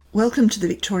Welcome to the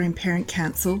Victorian Parent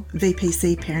Council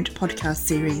VPC Parent Podcast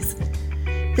Series.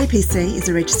 VPC is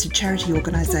a registered charity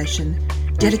organisation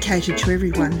dedicated to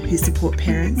everyone who support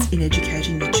parents in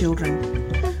educating their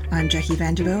children. I'm Jackie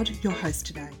Vandervelde, your host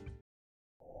today.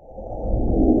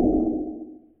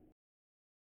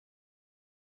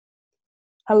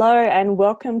 Hello and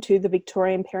welcome to the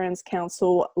Victorian Parents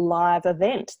Council live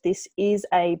event. This is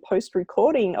a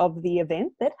post-recording of the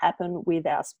event that happened with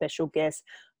our special guest,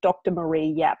 Dr.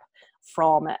 Marie Yap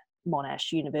from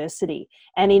Monash University.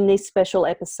 And in this special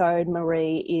episode,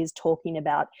 Marie is talking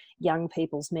about young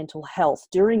people's mental health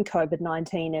during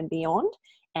COVID-19 and beyond,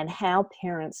 and how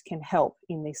parents can help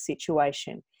in this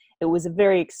situation. It was a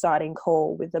very exciting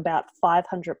call with about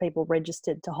 500 people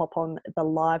registered to hop on the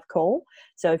live call.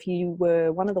 So if you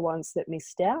were one of the ones that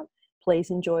missed out, please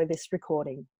enjoy this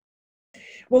recording.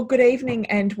 Well, good evening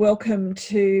and welcome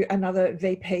to another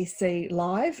VPC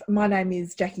Live. My name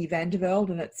is Jackie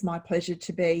Vandervelde and it's my pleasure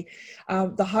to be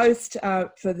the host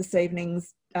for this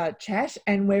evening's chat,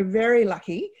 and we're very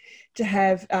lucky to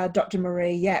have Dr.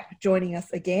 Marie Yap joining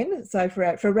us again. So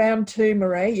for round two,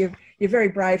 Marie, you're very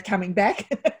brave coming back.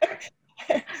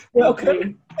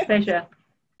 Welcome. Pleasure.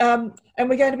 And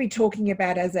we're going to be talking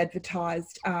about, as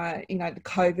advertised, the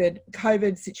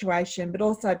COVID situation, but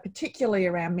also particularly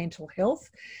around mental health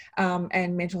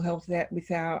and mental health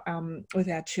with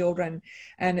our children.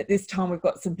 And at this time, we've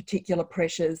got some particular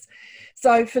pressures.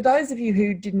 So for those of you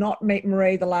who did not meet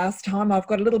Marie the last time, I've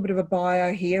got a little bit of a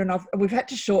bio here, and we've had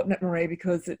to shorten it, Marie,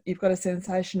 because you've got a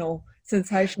sensational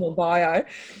bio.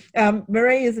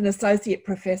 Marie is an associate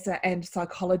professor and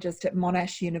psychologist at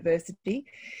Monash University.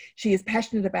 She is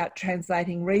passionate about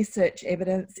translating research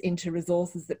evidence into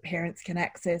resources that parents can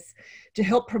access to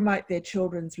help promote their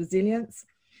children's resilience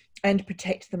and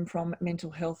protect them from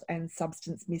mental health and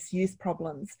substance misuse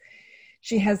problems.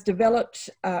 She has developed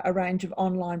a range of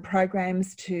online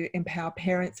programs to empower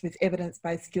parents with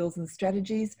evidence-based skills and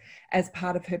strategies as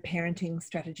part of her Parenting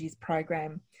Strategies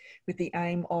program, with the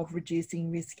aim of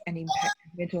reducing risk and impact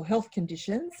of mental health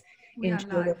conditions in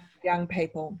children and young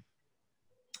people.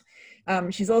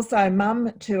 She's also a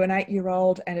mum to an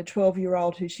 8-year-old and a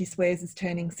 12-year-old who she swears is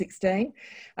turning 16.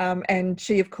 And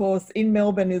she, of course, in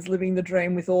Melbourne is living the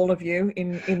dream with all of you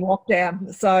in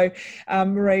lockdown. So,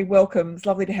 Marie, welcome. It's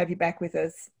lovely to have you back with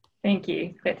us. Thank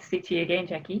you. Great to speak to you again,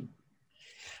 Jackie.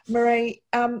 Marie,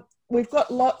 we've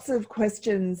got lots of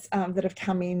questions that have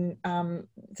come in,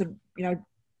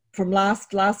 from last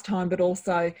time, but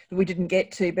also that we didn't get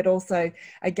to, but also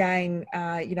again,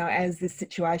 as this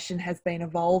situation has been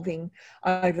evolving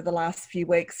over the last few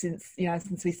weeks since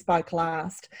we spoke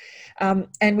last.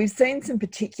 And we've seen some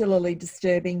particularly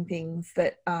disturbing things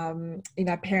that,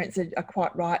 parents are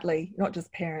quite rightly, not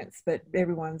just parents, but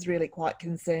everyone's really quite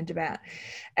concerned about.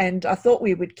 And I thought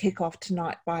we would kick off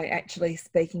tonight by actually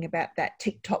speaking about that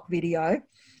TikTok video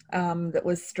that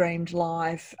was streamed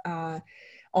live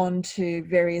onto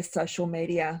various social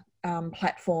media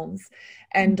platforms.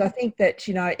 And I think that,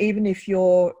 even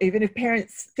if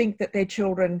parents think that their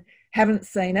children haven't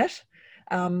seen it,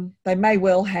 they may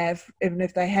well have. Even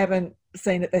if they haven't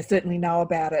seen it, they certainly know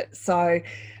about it. So,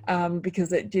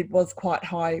 because it was quite a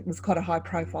high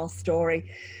profile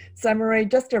story. So Marie,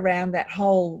 just around that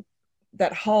whole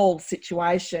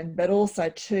situation, but also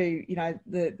too,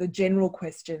 the general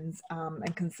questions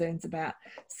and concerns about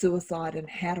suicide and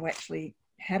how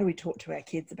do we talk to our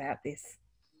kids about this?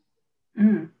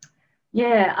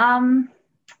 Yeah,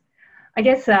 I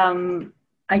guess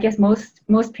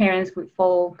most parents would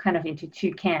fall kind of into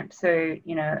two camps. So,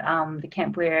 the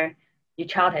camp where your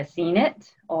child has seen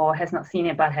it or has not seen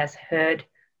it but has heard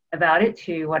about it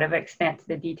to whatever extent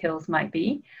the details might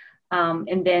be.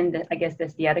 And then I guess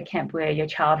there's the other camp where your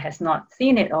child has not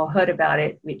seen it or heard about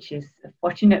it, which is a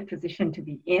fortunate position to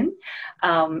be in.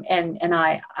 And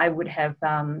I would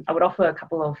offer a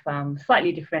couple of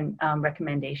slightly different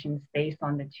recommendations based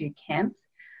on the two camps.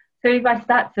 So if I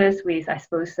start first with, I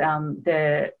suppose,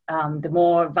 the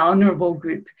more vulnerable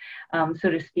group, so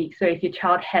to speak. So if your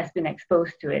child has been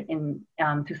exposed to it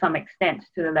to some extent,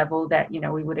 to the level that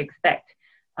we would expect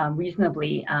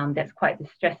reasonably, that's quite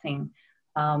distressing.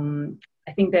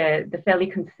 I think the fairly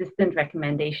consistent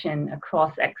recommendation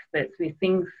across experts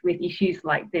with issues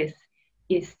like this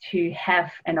is to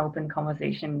have an open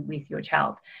conversation with your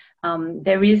child.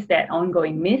 There is that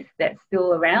ongoing myth that's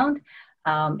still around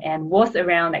and was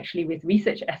around actually with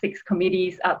research ethics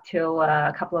committees up till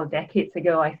a couple of decades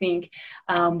ago, I think,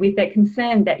 with that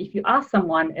concern that if you ask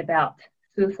someone about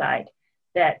suicide,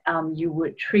 that you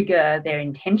would trigger their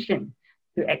intention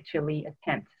to actually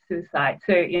attempt suicide.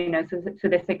 So, so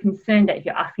there's a concern that if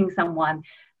you're asking someone,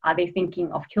 are they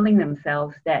thinking of killing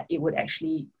themselves, that it would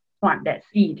actually plant that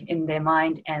seed in their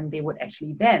mind, and they would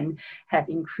actually then have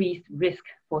increased risk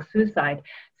for suicide.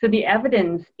 So the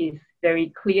evidence is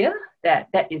very clear that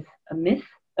that is a myth.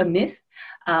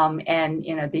 And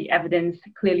the evidence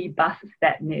clearly busts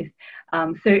that myth.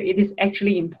 So it is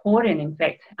actually important, in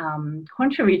fact,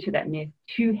 contrary to that myth,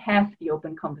 to have the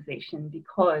open conversation,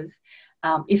 because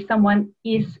if someone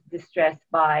is distressed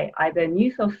by either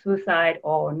news of suicide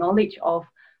or knowledge of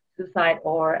suicide,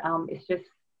 or is just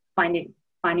finding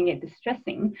it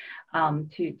distressing,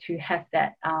 to have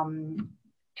that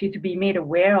to be made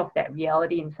aware of that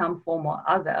reality in some form or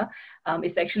other,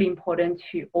 it's actually important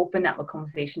to open up a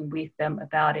conversation with them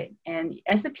about it. And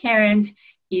as a parent,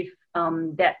 if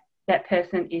that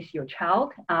person is your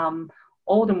child,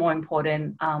 all the more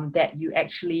important that you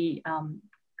actually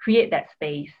create that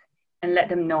space and let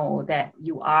them know that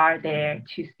you are there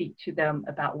to speak to them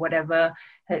about whatever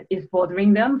is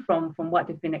bothering them from what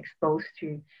they've been exposed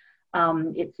to.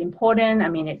 It's important. I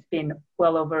mean, it's been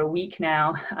well over a week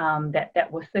now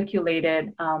that was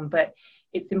circulated, but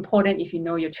it's important, if you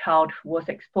know your child was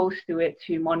exposed to it,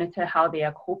 to monitor how they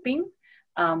are coping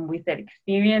with that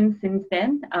experience since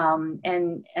then.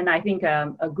 And I think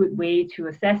a good way to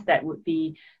assess that would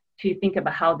be to think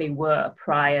about how they were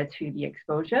prior to the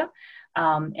exposure,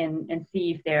 and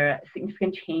see if there are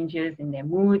significant changes in their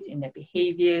moods, in their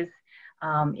behaviors,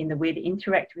 in the way they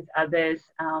interact with others,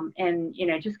 and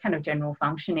just kind of general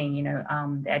functioning,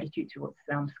 the attitude towards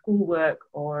schoolwork,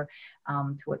 or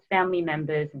towards family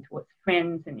members, and towards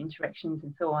friends and interactions,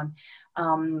 and so on.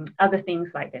 Other things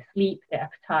like their sleep, their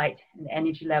appetite, and their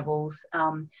energy levels.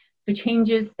 So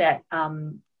changes that,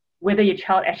 whether your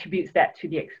child attributes that to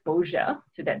the exposure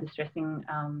to that distressing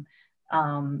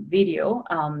video,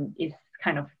 is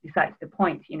kind of besides the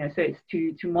point. So it's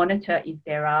to monitor if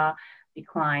there are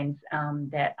declines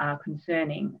that are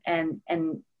concerning, and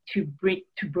to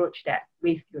broach that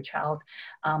with your child.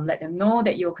 Let them know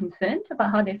that you're concerned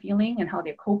about how they're feeling and how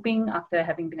they're coping after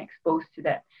having been exposed to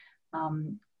that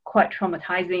quite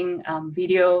traumatizing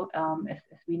video, as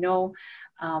we know.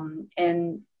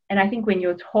 And I think when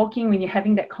you're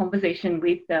having that conversation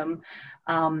with them,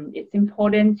 it's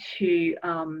important to,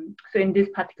 so in this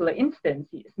particular instance,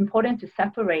 it's important to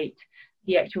separate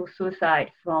the actual suicide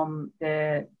from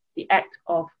the act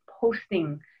of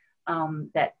posting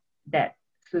that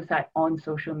suicide on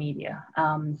social media.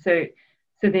 So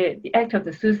the act of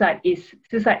the suicide is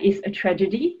a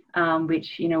tragedy,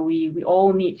 which we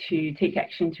all need to take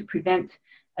action to prevent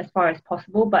as far as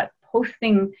possible. But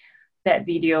posting that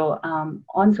video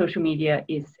on social media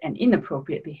is an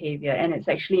inappropriate behavior, and it's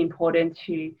actually important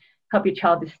to help your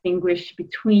child distinguish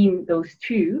between those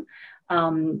two,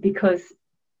 because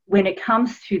when it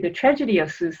comes to the tragedy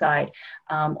of suicide,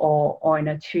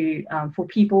 for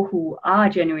people who are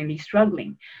genuinely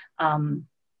struggling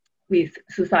with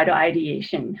suicidal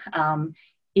ideation,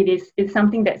 it's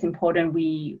something that's important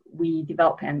we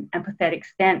develop an empathetic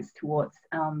stance towards,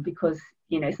 because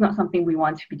it's not something we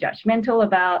want to be judgmental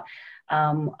about,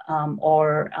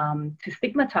 or to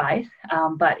stigmatize,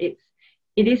 but it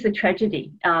is a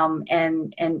tragedy,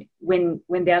 and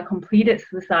when there are completed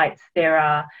suicides,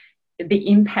 the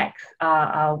impacts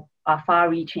are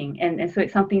far-reaching, and so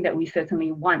it's something that we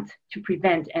certainly want to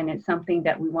prevent, and it's something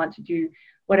that we want to do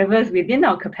whatever is within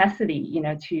our capacity,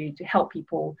 to help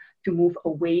people to move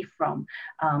away from,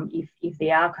 if they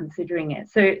are considering it.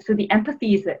 So the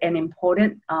empathy is an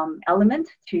important element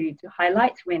to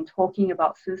highlight when talking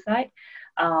about suicide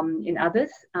in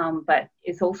others, but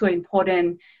it's also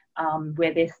important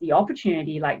where there's the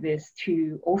opportunity like this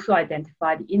to also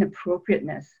identify the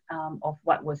inappropriateness of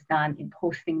what was done in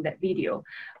posting that video,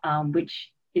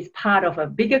 which is part of a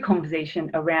bigger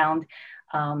conversation around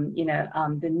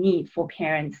the need for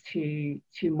parents to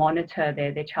monitor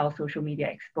their child's social media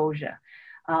exposure.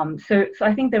 So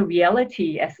I think the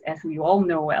reality, as we all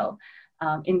know well,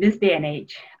 in this day and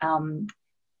age,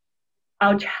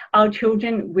 our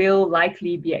children will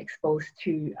likely be exposed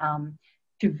to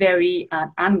very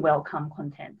unwelcome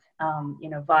content,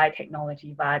 via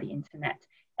technology, via the internet,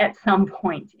 at some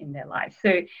point in their life.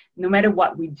 So no matter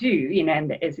what we do,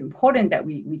 and it's important that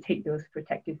we take those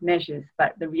protective measures,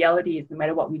 but the reality is no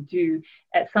matter what we do,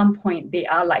 at some point they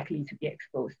are likely to be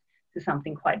exposed to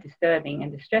something quite disturbing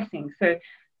and distressing. So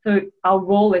our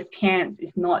role as parents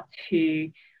is not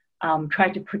to try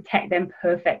to protect them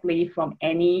perfectly from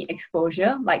any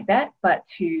exposure like that, but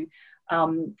to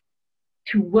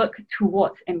work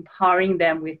towards empowering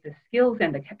them with the skills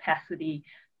and the capacity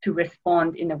to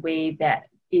respond in a way that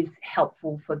is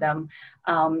helpful for them,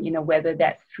 whether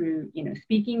that's through,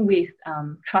 speaking with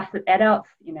trusted adults,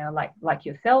 like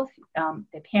yourselves,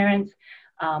 their parents,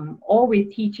 or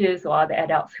with teachers or other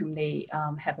adults whom they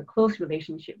have a close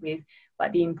relationship with,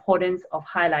 but the importance of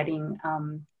highlighting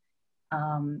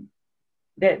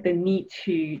the need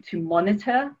to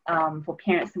monitor, for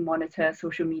parents to monitor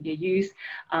social media use,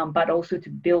 but also to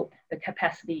build the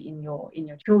capacity in your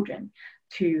children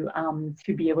to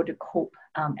be able to cope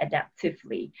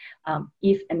adaptively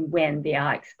if and when they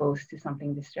are exposed to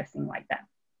something distressing like that.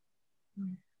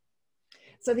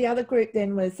 So the other group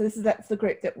then was, that's the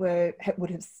group that would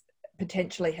have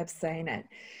potentially have seen it.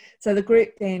 So the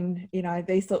group then, you know,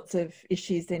 these sorts of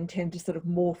issues then tend to sort of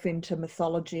morph into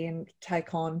mythology and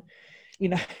take on, you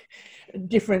know,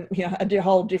 different, you know, a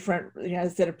whole different, you know,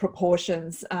 set of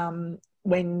proportions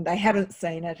when they haven't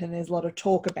seen it and there's a lot of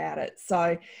talk about it.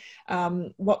 So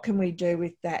what can we do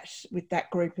with that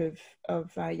group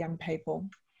of young people?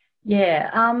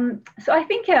 Yeah, so I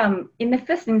think in the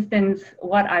first instance,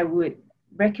 what I would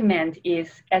recommend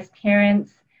is, as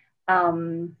parents,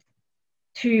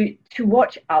 to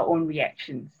watch our own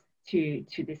reactions to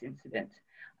this incident.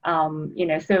 You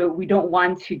know, so we don't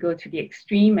want to go to the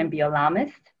extreme and be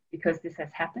alarmist because this has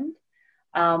happened.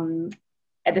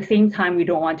 At the same time, we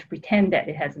don't want to pretend that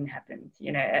it hasn't happened,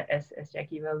 you know, as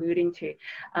Jackie was alluding to.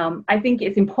 I think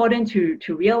it's important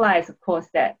to realize, of course,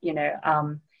 that, you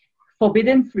know,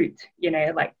 forbidden fruit, you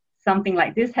know, like something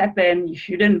like this happened, you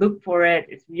shouldn't look for it,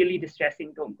 it's really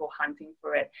distressing, don't go hunting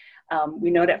for it. We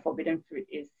know that forbidden fruit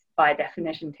is by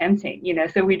definition tempting, you know,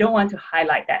 so we don't want to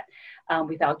highlight that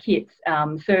with our kids.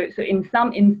 So in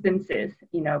some instances,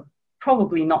 you know,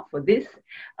 probably not for this,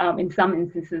 in some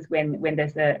instances when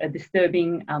there's a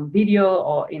disturbing video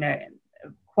or, you know,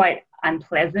 quite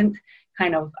unpleasant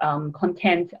kind of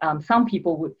content, some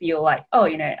people would feel like, oh,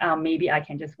 you know, maybe I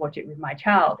can just watch it with my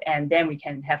child and then we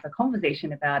can have a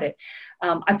conversation about it.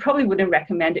 I probably wouldn't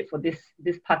recommend it for this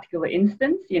particular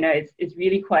instance. You know, it's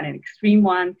really quite an extreme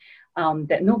one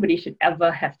that nobody should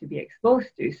ever have to be exposed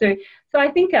to. So I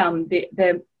think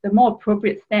the more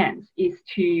appropriate stance is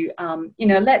to, you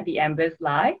know, let the embers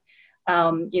lie.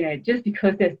 You know, just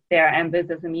because there are embers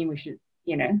doesn't mean we should,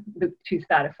 you know, look to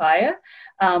start a fire.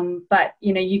 But,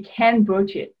 you know, you can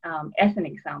broach it as an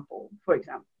example, for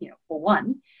example, you know, for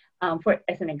one,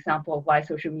 as an example of why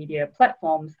social media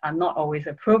platforms are not always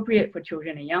appropriate for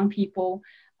children and young people,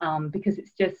 because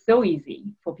it's just so easy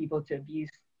for people to abuse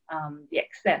the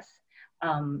access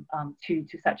to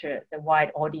such a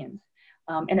wide audience.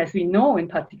 And as we know in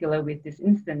particular with this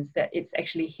instance, that it's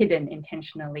actually hidden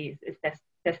intentionally,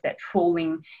 there's that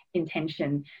trolling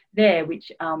intention there,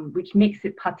 which makes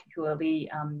it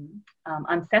particularly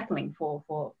unsettling for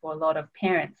a lot of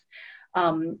parents.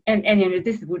 And you know,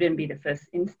 this wouldn't be the first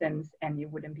instance, and it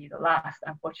wouldn't be the last,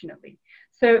 unfortunately.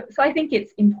 So I think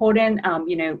it's important,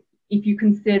 you know, if you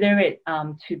consider it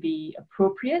to be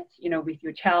appropriate, you know, with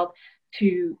your child,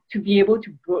 to be able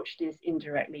to broach this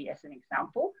indirectly as an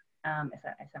example,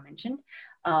 as I mentioned,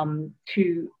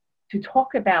 to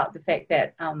talk about the fact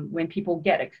that when people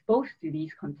get exposed to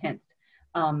these contents,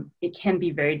 it can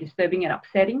be very disturbing and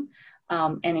upsetting,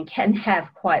 and it can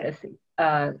have quite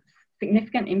a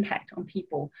significant impact on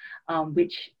people,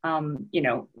 which, you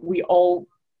know, we all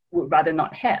would rather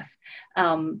not have.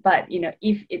 But, you know,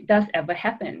 if it does ever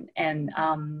happen and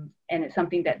it's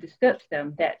something that disturbs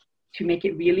them, that to make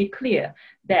it really clear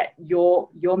that your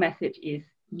message is,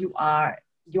 you are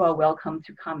welcome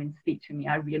to come and speak to me.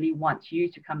 I really want you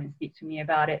to come and speak to me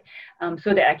about it,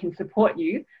 so that I can support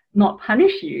you, not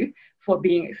punish you for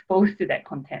being exposed to that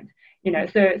content. You know,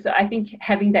 so I think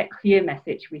having that clear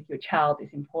message with your child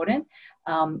is important.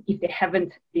 If they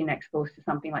haven't been exposed to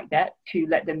something like that, to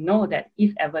let them know that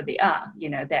if ever they are, you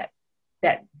know, that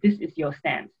this is your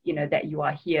stance, you know, that you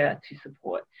are here to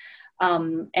support.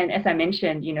 And as I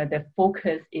mentioned, you know, the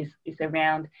focus is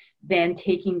around then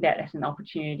taking that as an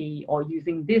opportunity, or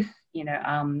using this, you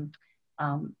know,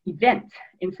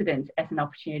 incident as an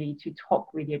opportunity to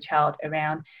talk with your child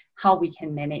around how we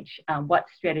can manage, what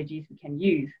strategies we can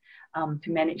use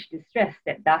to manage the stress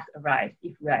that does arise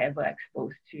if we are ever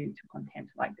exposed to content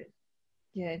like this.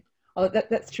 Yeah. Oh,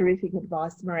 that's terrific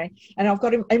advice, Marie. And I've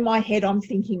got in my head, I'm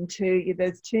thinking too,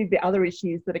 there's two other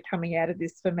issues that are coming out of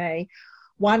this for me.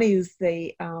 One is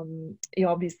the, you know,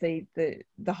 obviously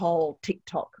the whole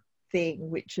TikTok thing,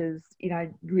 which is, you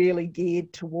know, really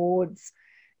geared towards,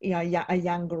 you know, a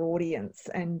younger audience.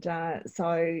 And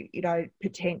so, you know,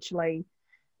 potentially,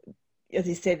 as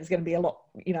you said, there's going to be a lot,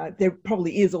 you know, there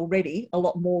probably is already a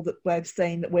lot more that we've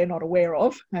seen that we're not aware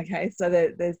of. Okay, so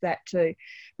there's that too.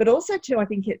 But also too, I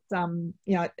think it's,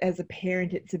 you know, as a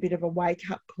parent, it's a bit of a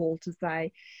wake-up call to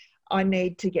say, I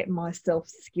need to get myself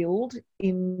skilled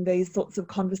in these sorts of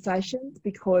conversations,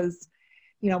 because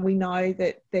we know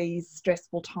that these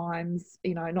stressful times,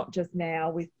 not just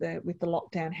now with the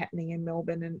lockdown happening in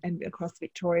Melbourne and across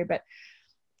Victoria,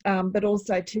 but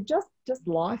also to just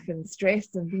life and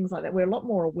stress and things like that. We're a lot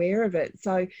more aware of it.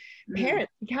 So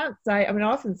parents, you can't say, I mean,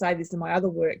 I often say this in my other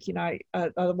work,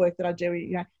 other work that I do,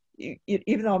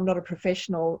 even though I'm not a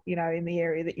professional, in the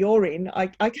area that you're in, I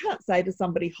can't say to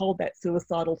somebody, hold that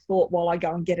suicidal thought while I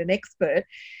go and get an expert.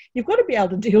 You've got to be able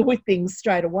to deal with things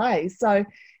straight away. So,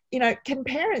 what can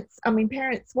parents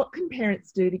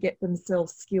do to get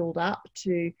themselves skilled up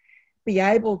to be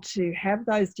able to have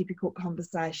those difficult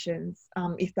conversations,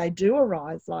 if they do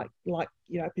arise, like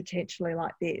potentially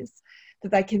like this,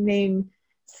 that they can then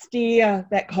steer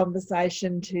that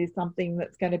conversation to something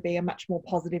that's going to be a much more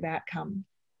positive outcome?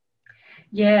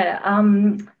 Yeah.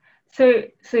 So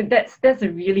that's a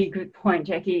really good point,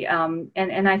 Jackie. And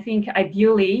I think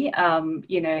ideally,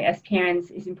 as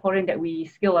parents, it's important that we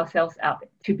skill ourselves up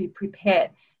to be prepared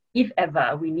if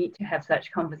ever we need to have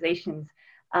such conversations.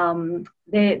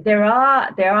 There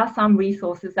are some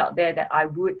resources out there that I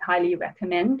would highly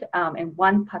recommend, and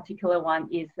one particular one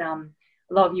is, a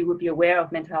lot of you would be aware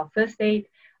of Mental Health First Aid.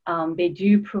 They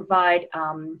do provide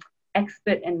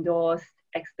expert endorsed,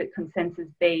 expert consensus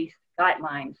based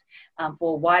guidelines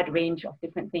for a wide range of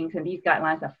different things, and these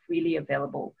guidelines are freely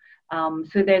available.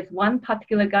 So there's one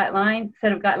particular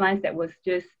set of guidelines that was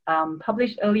just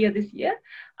published earlier this year.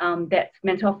 That's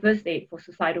Mental Health First Aid for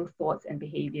Suicidal Thoughts and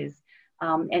Behaviors.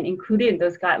 And included in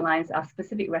those guidelines are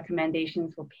specific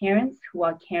recommendations for parents who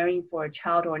are caring for a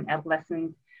child or an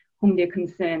adolescent whom they're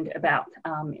concerned about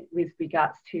with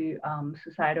regards to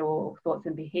suicidal thoughts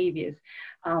and behaviors.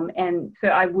 And so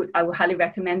I would highly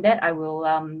recommend that. I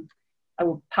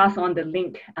will pass on the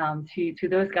link to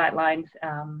those guidelines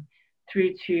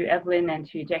through to Evelyn and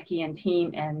to Jackie and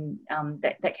team, and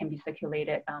that can be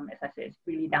circulated. As I said, it's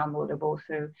really downloadable,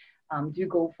 so do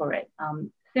go for it.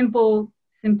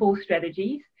 Simple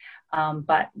strategies,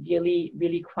 but really,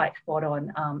 really quite spot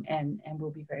on, and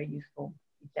will be very useful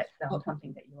if that's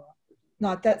something that you are.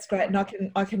 No, that's great,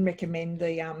 and I can recommend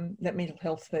the that Mental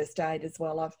Health First Aid as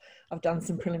well. I've done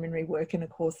some preliminary work in a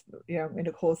course,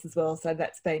 as well, so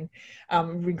that's been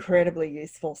incredibly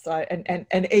useful. So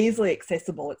and easily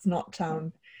accessible. It's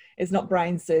not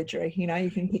brain surgery.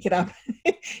 You can pick it up.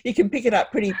 You can pick it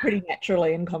up pretty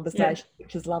naturally in conversation,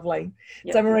 which is lovely.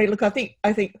 Yep. So Marie, look, I think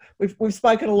we've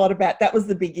spoken a lot about that. Was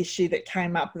the big issue that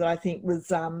came up that I think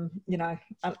was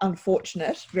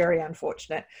unfortunate, very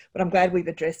unfortunate. But I'm glad we've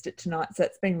addressed it tonight. So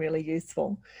it's been really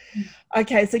useful.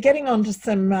 Okay, so getting on to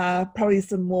some probably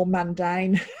some more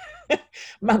mundane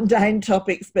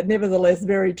topics, but nevertheless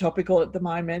very topical at the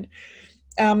moment.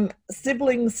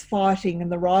 Siblings fighting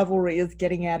and the rivalry is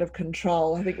getting out of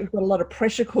control. I think we've got a lot of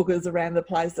pressure cookers around the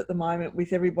place at the moment,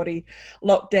 with everybody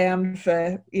locked down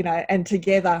for, and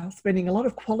together, spending a lot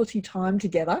of quality time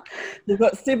together. We've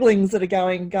got siblings that are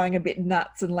going a bit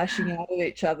nuts and lashing out at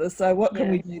each other. So what can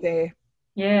we do there?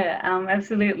 Yeah,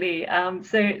 absolutely.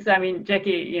 So I mean,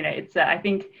 Jackie, it's I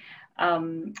think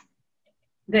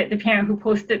the parent who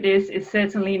posted this is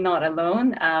certainly not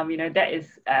alone. That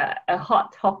is a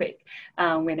hot topic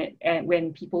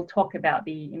when people talk about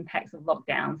the impacts of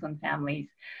lockdowns on families.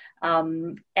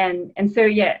 And so,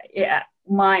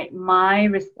 my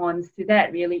response to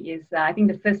that really is, I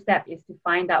think the first step is to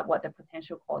find out what the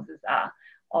potential causes are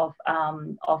of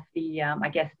the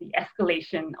the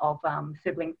escalation of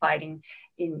sibling fighting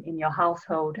in your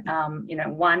household.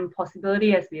 One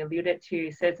possibility, as we alluded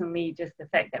to, certainly just the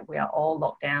fact that we are all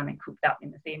locked down and cooped up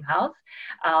in the same house.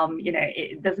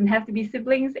 It doesn't have to be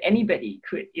siblings. Anybody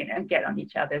could get on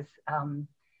each other's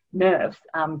nerves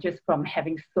just from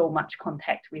having so much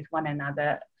contact with one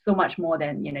another, so much more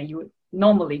than you would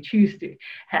normally choose to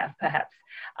have, perhaps.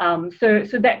 So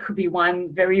that could be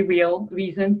one very real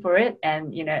reason for it,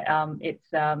 and it's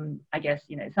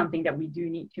something that we do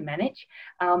need to manage.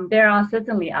 There are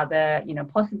certainly other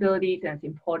possibilities, and it's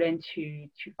important to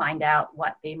find out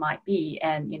what they might be.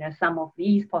 And some of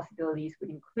these possibilities would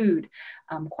include,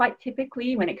 quite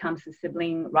typically when it comes to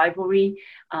sibling rivalry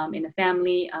in the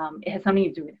family, it has something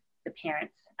to do with the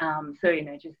parents.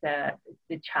 Just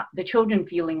the children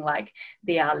feeling like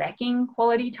they are lacking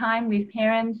quality time with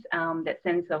parents, that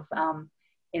sense of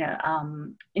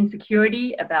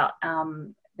insecurity about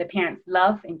the parents'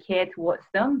 love and care towards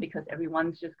them, because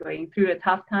everyone's just going through a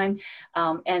tough time,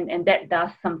 and that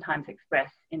does sometimes express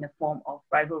in the form of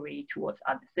rivalry towards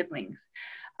other siblings.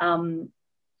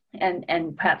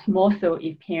 And perhaps more so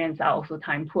if parents are also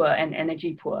time poor and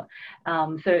energy poor.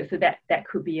 So that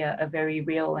could be a very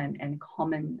real and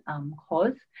common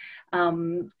cause.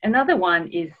 Another one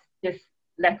is just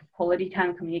lack of quality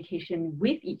time communication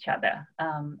with each other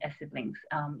as siblings.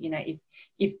 You know,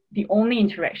 if the only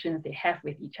interactions they have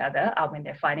with each other are when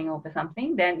they're fighting over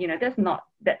something, then, you know, that's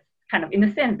kind of, in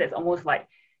a sense, that's almost like,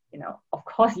 you know, of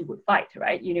course you would fight,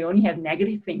 right? You only have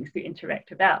negative things to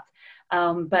interact about.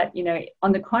 But, you know,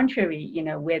 on the contrary, you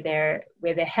know, where there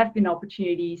have been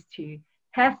opportunities to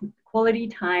have quality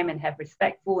time and have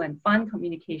respectful and fun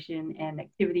communication and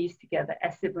activities together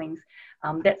as siblings,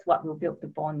 that's what will build the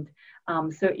bond.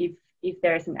 So if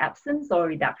there is an absence or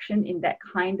reduction in that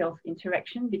kind of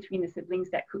interaction between the siblings,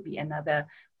 that could be another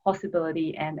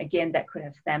possibility. And again, that could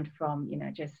have stemmed from, you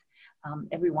know, just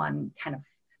everyone kind of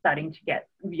starting to get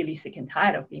really sick and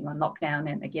tired of being on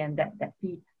lockdown. And again, that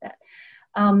feeds that.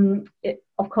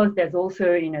 Of course, there's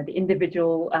also, you know, the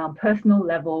individual personal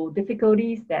level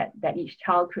difficulties that each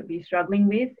child could be struggling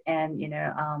with, and, you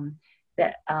know,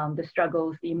 the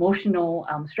struggles, the emotional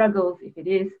struggles, if it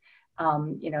is,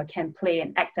 you know, can play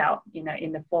and act out, you know,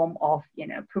 in the form of, you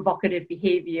know, provocative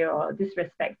behavior or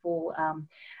disrespectful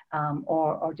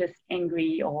or just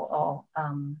angry or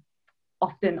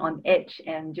often on edge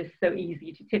and just so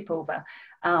easy to tip over.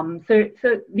 So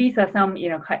these are some, you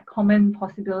know, quite common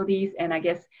possibilities. And I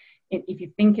guess if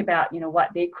you think about, you know, what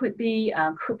they could be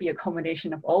a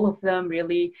combination of all of them,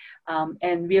 really.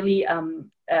 And really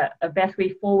a best way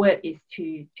forward is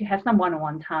to have some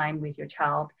one-on-one time with your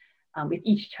child, with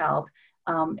each child,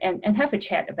 and have a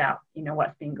chat about, you know,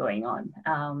 what's been going on.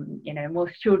 You know,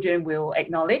 most children will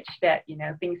acknowledge that, you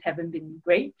know, things haven't been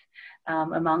great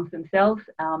amongst themselves,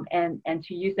 and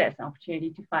to use that as an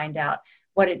opportunity to find out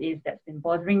what it is that's been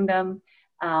bothering them.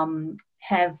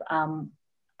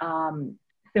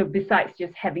 So besides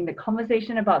just having the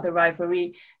conversation about the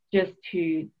rivalry, just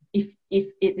to, if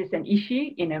it is an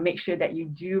issue, you know, make sure that you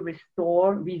do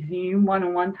resume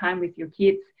one-on-one time with your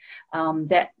kids.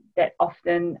 That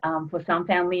often, for some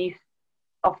families,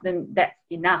 often that's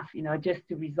enough, you know, just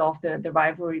to resolve the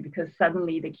rivalry, because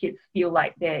suddenly the kids feel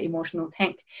like their emotional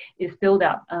tank is filled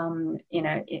up, you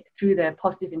know, through the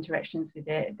positive interactions with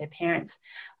their parents.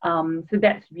 So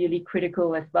that's really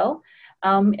critical as well.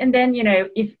 And then, you know,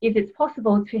 if it's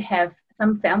possible to have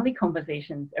some family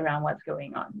conversations around what's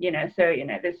going on, you know, so, you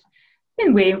know, there's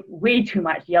been way too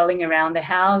much yelling around the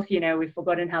house. You know, we've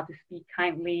forgotten how to speak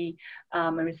kindly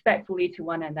and respectfully to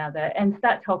one another, and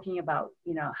start talking about,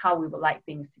 you know, how we would like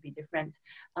things to be different,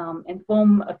 and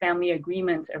form a family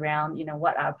agreement around, you know,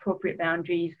 what are appropriate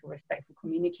boundaries for respectful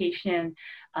communication,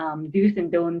 do's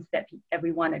and don'ts that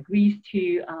everyone agrees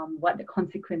to, what the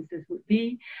consequences would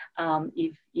be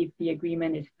if the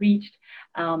agreement is breached,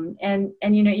 and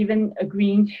you know, even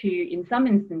agreeing to, in some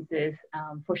instances,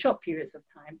 for short periods of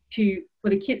time, for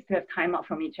the kids to have time out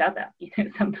from each other. You know,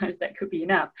 sometimes that could be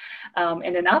enough.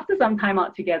 And then after some time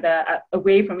out together,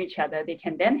 away from each other, they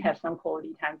can then have some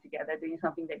quality time together, doing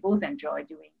something they both enjoy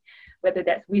doing, whether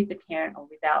that's with the parent or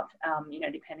without, you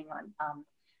know, depending on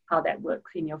how that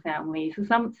works in your family. So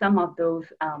some of those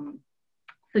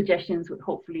suggestions would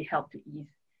hopefully help to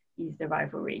ease the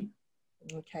rivalry.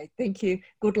 Okay, thank you.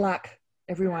 Good luck,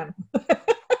 everyone.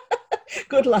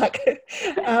 Good luck.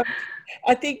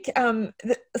 I think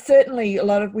certainly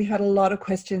we had a lot of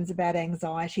questions about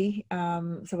anxiety.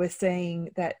 So we're seeing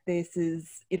that this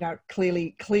is, you know,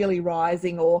 clearly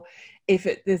rising, or if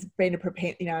there's been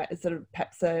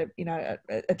perhaps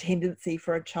a tendency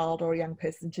for a child or a young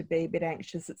person to be a bit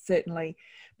anxious. It's certainly,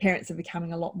 parents are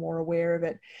becoming a lot more aware of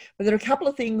it. But there are a couple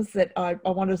of things that I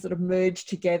want to sort of merge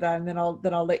together, and then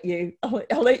I'll let you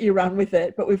run with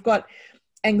it. But we've got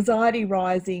anxiety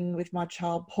rising with my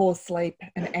child, poor sleep,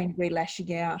 and angry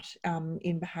lashing out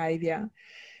in behaviour.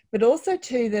 But also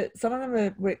too, that some of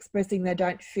them were expressing they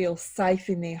don't feel safe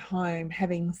in their home,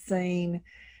 having seen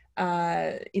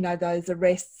you know, those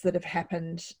arrests that have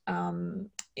happened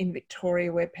in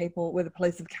Victoria, where the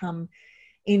police have come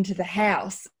into the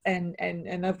house, and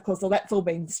of course, that's all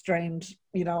been streamed,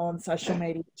 you know, on social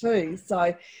media too.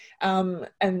 So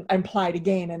and played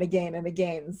again and again and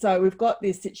again. So we've got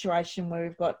this situation where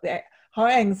we've got that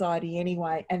high anxiety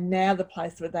anyway, and now the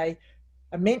place where they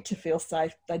are meant to feel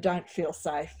safe, they don't feel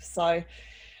safe. So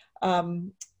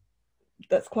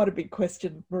that's quite a big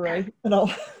question, Marie, and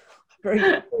I'll very,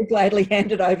 very gladly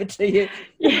hand it over to you.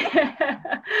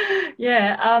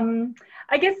 Yeah.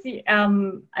 I guess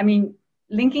I mean,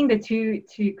 linking the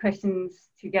two questions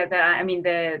together, I mean,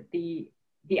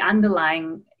 the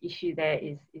underlying issue there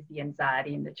is the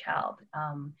anxiety in the child.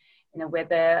 You know,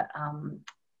 whether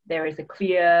there is a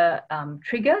clear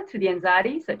trigger to the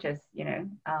anxiety, such as, you know,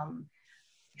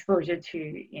 exposure to,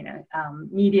 you know,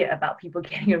 media about people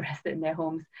getting arrested in their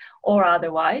homes, or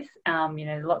otherwise, you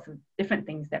know, lots of different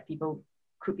things that people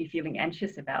could be feeling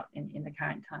anxious about in the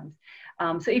current times.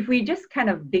 So if we just kind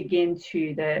of dig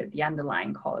into the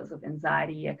underlying cause of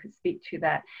anxiety, I could speak to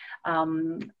that.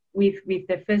 With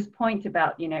the first point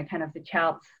about, kind of the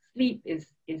child's sleep is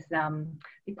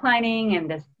declining,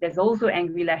 and there's also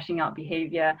angry lashing out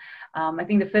behavior. I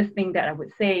think the first thing that I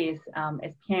would say is,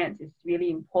 as parents, it's really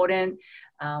important.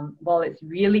 While it's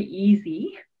really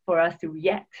easy for us to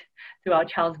react to our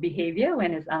child's behavior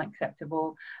when it's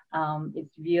unacceptable,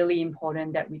 it's really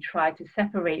important that we try to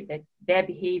separate their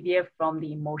behavior from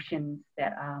the emotions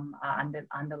that are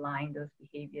underlying those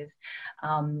behaviors.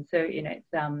 So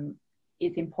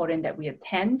it's important that we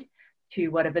attend to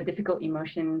whatever difficult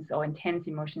emotions or intense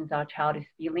emotions our child is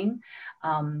feeling,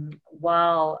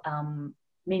 while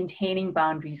maintaining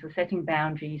boundaries or setting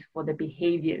boundaries for the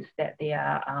behaviors that they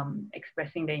are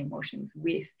expressing their emotions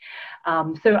with.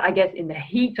 So I guess in the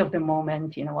heat of the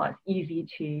moment, while it's easy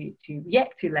to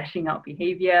react to lashing out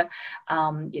behavior,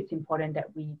 it's important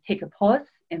that we take a pause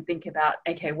and think about,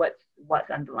 okay,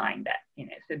 what's underlying that?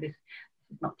 So this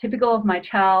is not typical of my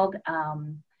child,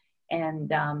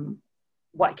 and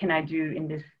what can I do in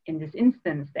this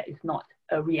instance that is not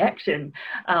a reaction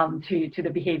to the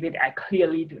behavior that I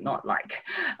clearly do not like.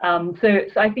 So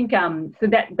I think so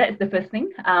that's the first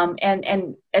thing.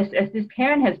 And as this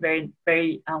parent has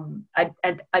very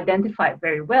identified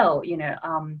very well,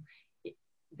 even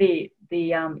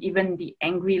the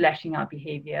angry lashing out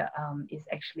behavior is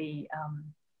actually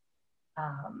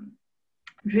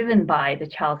driven by the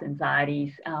child's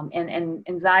anxieties, and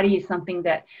anxiety is something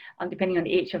that, depending on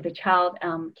the age of the child,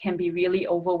 can be really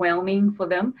overwhelming for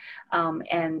them,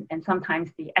 and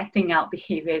sometimes the acting out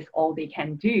behavior is all they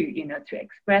can do, to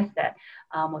express that,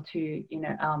 or to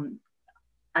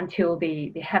until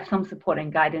they have some support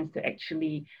and guidance to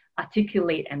actually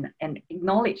articulate and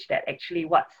acknowledge that actually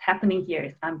what's happening here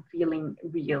is I'm feeling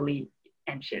really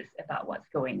anxious about what's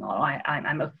going on.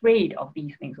 I'm afraid of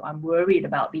these things, or I'm worried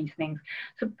about these things.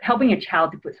 So helping a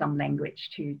child to put some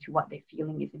language to what they're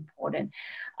feeling is important.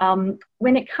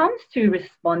 When it comes to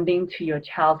responding to your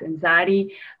child's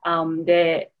anxiety,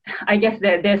 I guess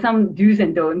there's some do's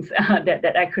and don'ts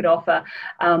that I could offer.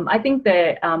 I think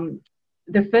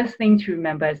the first thing to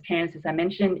remember as parents, as I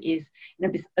mentioned, is,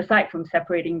 aside from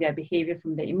separating their behavior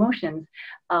from their emotions,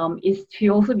 is to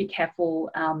also be careful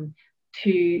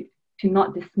to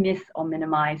not dismiss or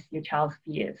minimize your child's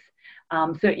fears.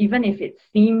 So even if it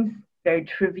seems very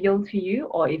trivial to you,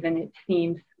 or even it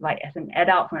seems like, as an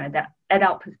adult, from an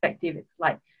adult perspective, it's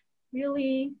like,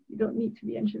 really, you don't need to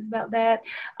be anxious about that.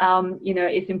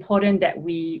 It's important that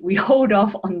we hold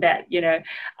off on that,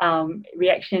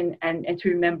 reaction, and to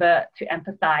remember to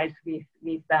empathize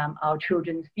with our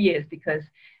children's fears, because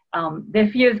their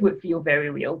fears would feel very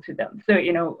real to them. So,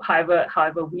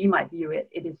 however we might view it,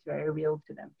 it is very real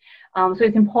to them. So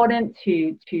it's important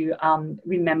to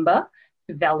remember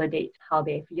to validate how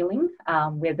they're feeling,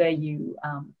 whether you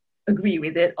agree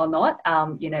with it or not.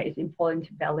 It's important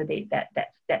to validate that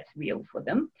that's real for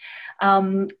them.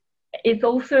 It's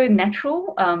also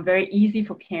natural, very easy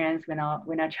for parents when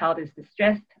our child is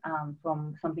distressed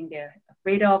from something they're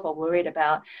afraid of or worried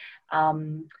about,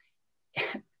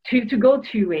 to go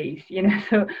two ways,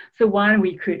 so one,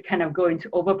 we could kind of go into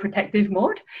overprotective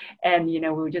mode, and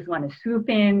we just want to swoop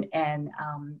in and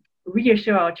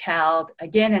reassure our child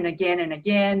again and again and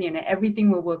again, everything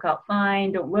will work out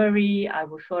fine, don't worry, I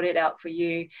will sort it out for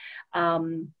you.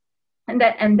 And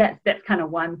that's kind of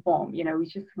one form. We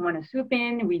just want to swoop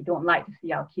in. We don't like to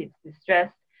see our kids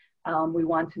distressed. We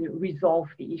want to resolve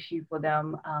the issue for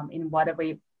them in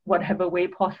whatever way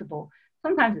possible.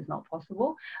 Sometimes it's not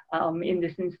possible. In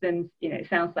this instance, it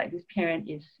sounds like this parent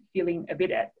is feeling a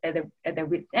bit at their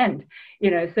wit's end.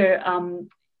 So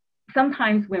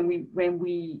sometimes when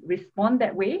we respond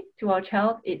that way to our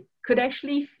child, it could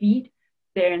actually feed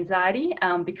their anxiety,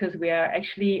 because we are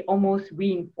actually almost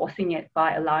reinforcing it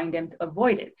by allowing them to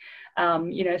avoid it.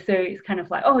 So it's kind of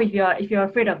like, oh, if you're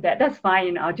afraid of that, that's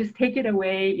fine. I'll just take it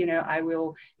away. I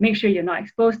will make sure you're not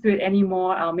exposed to it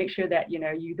anymore. I'll make sure that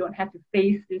you don't have to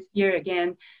face this fear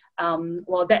again.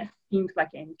 Well, that seems like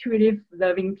an intuitive,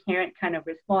 loving parent kind of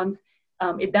response.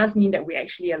 It does mean that we're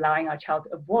actually allowing our child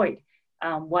to avoid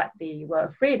what they were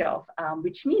afraid of,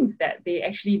 which means that they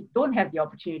actually don't have the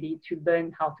opportunity to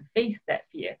learn how to face that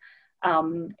fear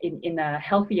in a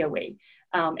healthier way.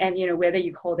 And whether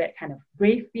you call that kind of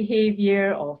brave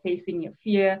behavior or facing your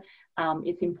fear,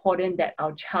 it's important that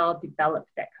our child develops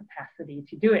that capacity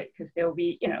to do it, because there will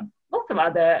be lots of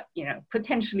other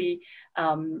potentially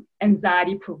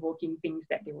anxiety-provoking things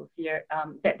that they will fear,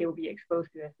 that they will be exposed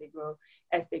to as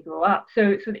they grow up.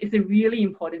 So it's a really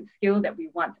important skill that we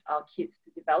want our kids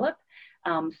to develop.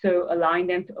 So allowing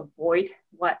them to avoid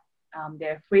what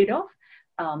they're afraid of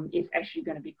is actually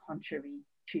going to be contrary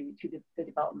to the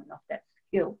development of that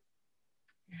skill.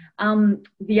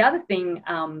 The other thing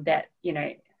that, you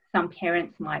know, some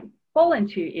parents might fall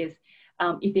into is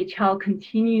if their child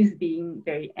continues being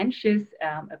very anxious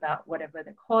about whatever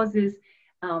the cause is,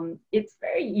 it's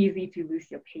very easy to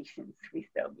lose your patience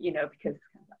with them, you know, because it's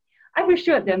kind of like, I've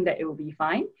assured them that it will be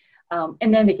fine.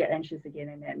 And then they get anxious again,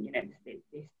 and then, you know, they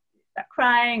start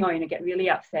crying, or, you know, get really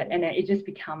upset, and then it just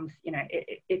becomes, you know,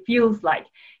 it feels like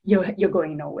you're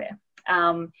going nowhere.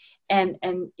 And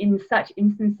in such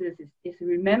instances,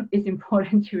 it's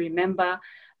important to remember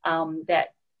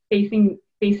that facing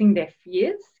their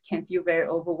fears can feel very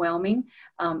overwhelming,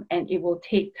 and it will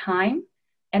take time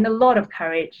and a lot of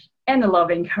courage and a lot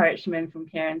of encouragement from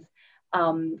parents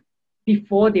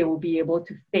before they will be able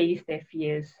to face their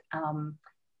fears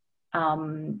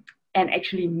and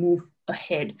actually move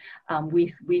ahead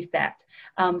with that.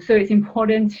 So it's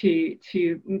important to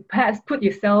perhaps put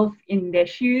yourself in their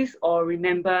shoes, or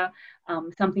remember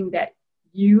something that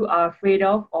you are afraid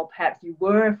of, or perhaps you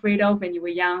were afraid of when you were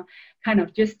young, kind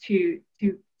of just to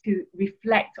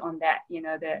reflect on that. You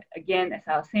know, that again, as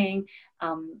I was saying,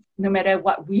 no matter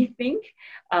what we think,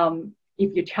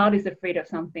 if your child is afraid of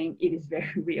something, it is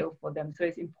very real for them. So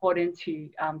it's important to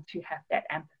have that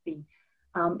empathy.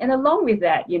 And along with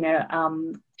that, you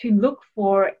know, to look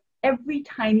for every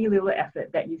tiny little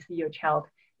effort that you see your child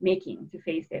making to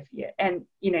face their fear, and,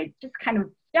 you know, just kind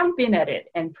of jump in at it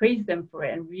and praise them for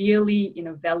it, and really, you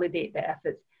know, validate their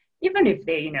efforts, even if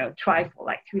they, you know, try for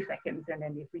like 2 seconds and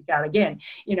then they freak out again.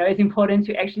 You know, it's important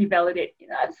to actually validate, you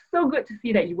know, it's so good to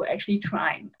see that you were actually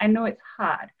trying. I know it's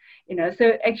hard, you know,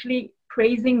 so actually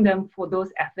praising them for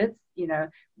those efforts, you know,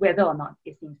 whether or not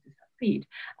it seems to succeed,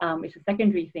 it's a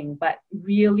secondary thing, but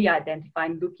really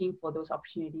identifying, looking for those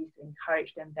opportunities to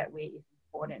encourage them that way is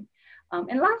important.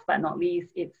 And last but not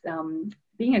least, it's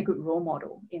being a good role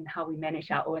model in how we manage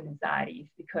our own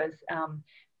anxieties, because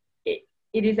it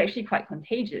is actually quite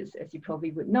contagious, as you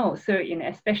probably would know. So, you know,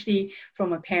 especially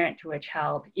from a parent to a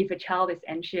child, if a child is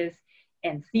anxious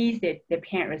and sees their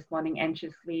parent responding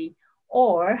anxiously,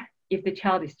 or if the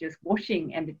child is just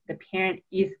watching and the parent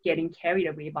is getting carried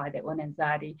away by their own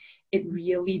anxiety, it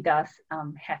really does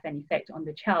have an effect on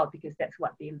the child, because that's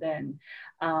what they learn.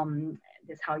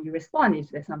 That's how you respond. If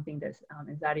there's something that's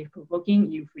anxiety provoking,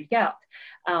 you freak out.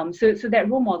 So that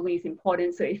role modeling is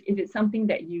important. So if it's something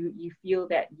that you feel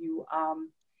that you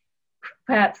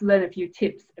perhaps learn a few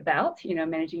tips about, you know,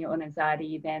 managing your own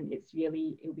anxiety, then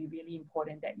it'll be really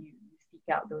important that you seek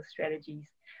out those strategies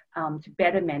to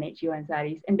better manage your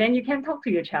anxieties. And then you can talk to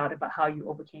your child about how you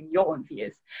overcame your own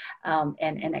fears,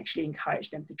 and actually encourage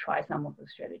them to try some of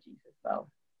those strategies as well.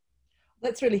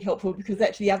 That's really helpful, because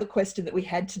actually the other question that we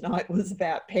had tonight was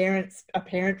about a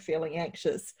parent feeling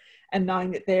anxious and knowing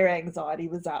that their anxiety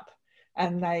was up,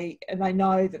 and they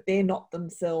know that they're not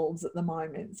themselves at the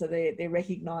moment. So they're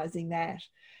recognizing that,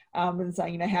 and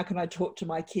saying, you know, how can I talk to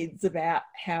my kids about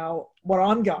what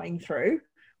I'm going through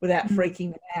without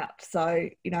freaking them out? So,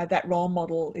 you know, that role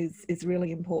model is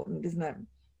really important, isn't it?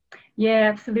 Yeah,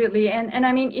 absolutely. And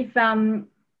I mean, if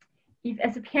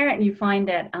as a parent you find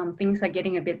that things are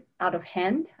getting a bit out of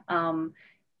hand,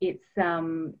 it's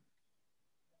there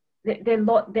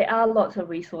are lots of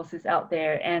resources out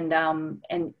there, and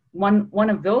one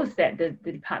of those that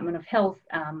the Department of Health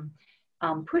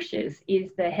pushes is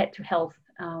the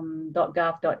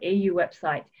headtohealth.gov.au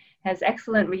website. Has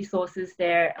excellent resources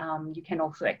there. You can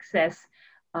also access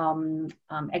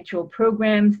actual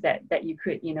programs that you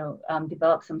could, you know,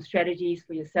 develop some strategies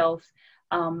for yourselves.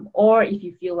 Or if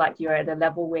you feel like you're at a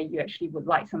level where you actually would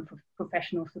like some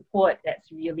professional support,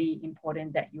 that's really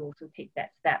important that you also take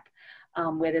that step,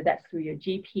 whether that's through your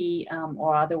GP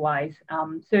or otherwise.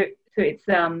 So it's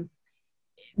the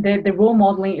role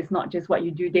modeling is not just what you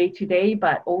do day to day,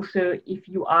 but also if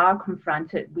you are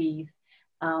confronted with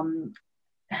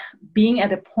being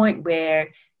at a point where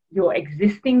your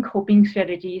existing coping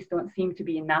strategies don't seem to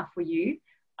be enough for you,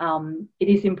 it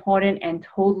is important and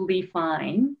totally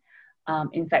fine,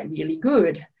 in fact really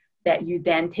good, that you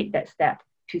then take that step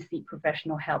to seek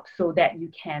professional help so that you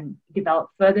can develop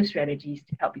further strategies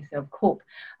to help yourself cope.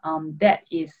 That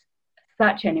is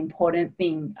such an important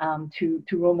thing to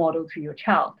role model to your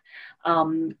child.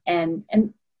 And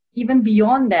even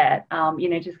beyond that, you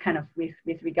know, just kind of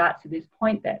with regards to this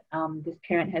point that this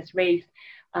parent has raised,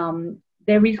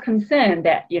 there is concern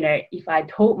that, you know, if I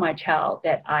told my child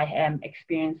that I am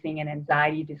experiencing an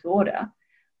anxiety disorder,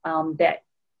 that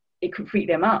it could freak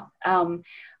them out. And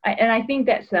I think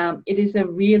that's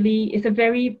it's a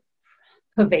very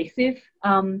pervasive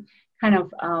kind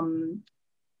of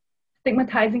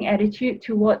stigmatizing attitude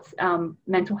towards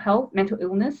mental health, mental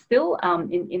illness still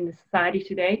in the society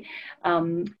today.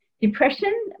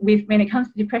 Depression, when it comes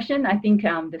to depression, I think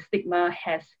the stigma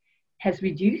has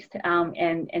reduced,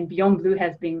 and Beyond Blue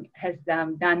has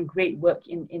done great work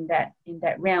in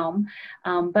that realm.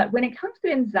 But when it comes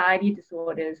to anxiety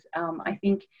disorders, I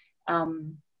think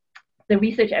the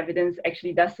research evidence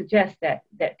actually does suggest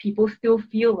that people still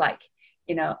feel like,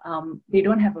 they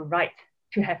don't have a right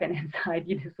to have an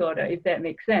anxiety disorder, if that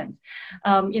makes sense.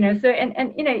 So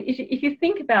if you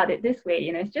think about it this way,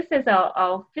 it's just as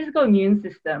our physical immune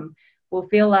system will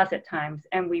fail us at times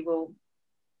and we will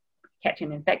catch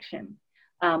an infection,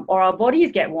 or our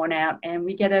bodies get worn out and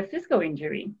we get a physical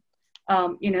injury.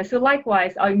 So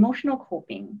likewise, our emotional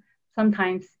coping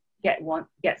sometimes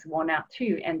gets worn out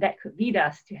too, and that could lead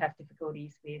us to have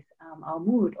difficulties with our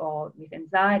mood or with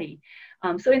anxiety.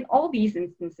 So in all these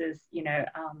instances,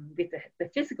 with the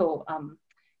physical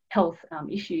health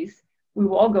issues, we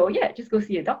will all go, just go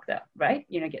see a doctor, right?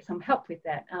 Get some help with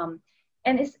that.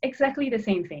 And it's exactly the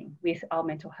same thing with our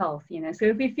mental health. So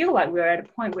if we feel like we're at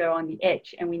a point where we're on the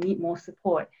edge and we need more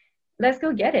support, let's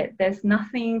go get it. There's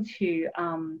nothing to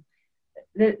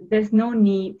there's no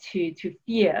need to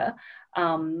fear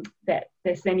that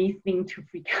there's anything to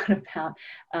freak out about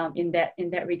in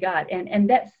that regard, and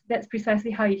that's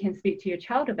precisely how you can speak to your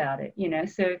child about it.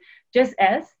 So just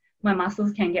as my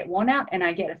muscles can get worn out and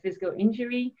I get a physical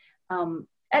injury,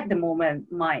 at the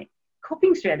moment my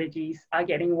coping strategies are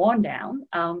getting worn down,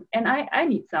 and I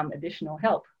need some additional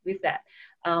help with that.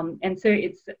 And so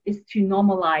it's to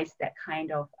normalize that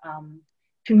kind of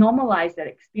to normalize that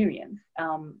experience,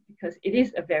 because it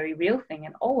is a very real thing,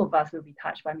 and all of us will be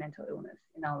touched by mental illness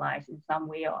in our lives in some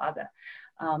way or other,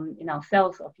 in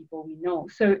ourselves or people we know.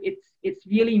 So it's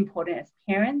really important as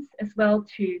parents as well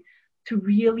to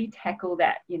really tackle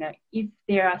that. If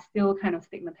there are still kind of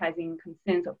stigmatizing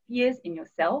concerns or fears in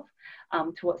yourself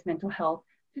towards mental health,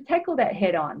 to tackle that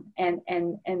head on, and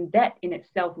that in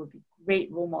itself would be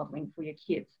great role modeling for your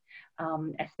kids,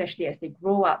 especially as they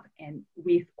grow up and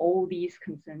with all these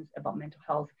concerns about mental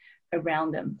health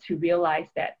around them, to realize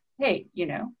that, hey,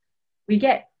 we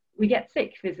get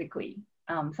sick physically.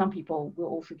 Some people will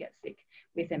also get sick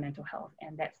with their mental health,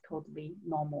 and that's totally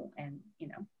normal. And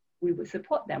we would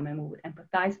support them and we would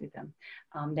empathize with them.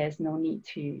 There's no need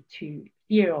to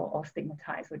fear or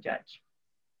stigmatize or judge.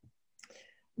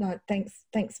 No,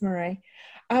 thanks, Marie.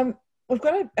 We've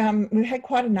had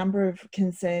quite a number of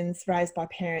concerns raised by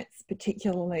parents,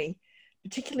 particularly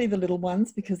the little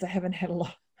ones, because they haven't had a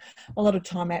lot of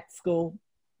time at school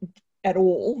at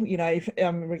all,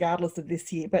 regardless of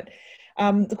this year. But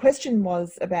the question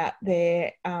was about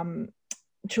their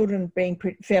children being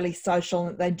fairly social, and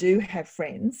that they do have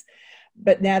friends,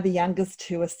 but now the youngest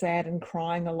two are sad and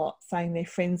crying a lot, saying their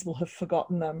friends will have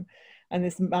forgotten them. And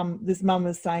this mum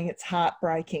is saying it's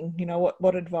heartbreaking.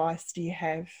 What advice do you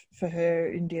have for her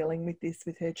in dealing with this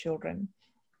with her children?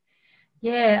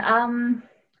 Yeah,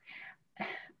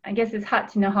 I guess it's hard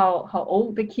to know how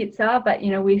old the kids are, but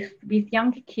with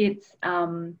younger kids,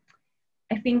 I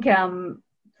think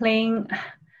playing,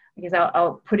 I guess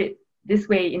I'll put it this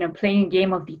way, playing a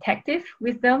game of detective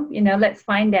with them. Let's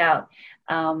find out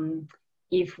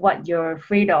if what you're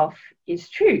afraid of is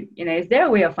true. Is there a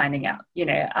way of finding out?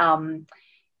 And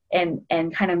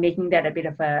kind of making that a bit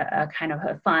of a kind of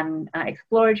a fun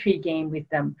exploratory game with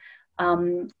them.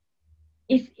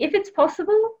 If it's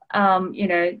possible,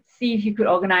 see if you could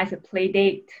organize a play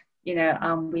date,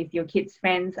 with your kids'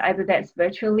 friends. Either that's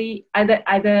virtually,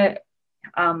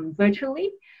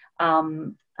 virtually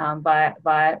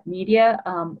via media,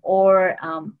 or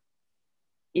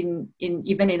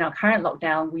even in our current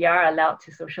lockdown, we are allowed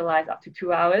to socialize up to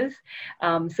 2 hours.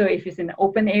 So if it's in an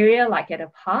open area, like at a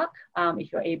park,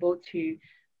 if you're able to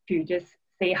just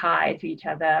say hi to each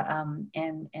other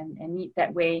and meet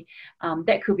that way,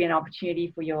 that could be an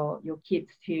opportunity for your kids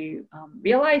to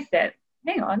realize that,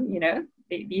 hang on,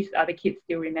 these other kids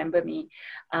still remember me,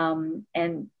 and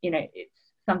it's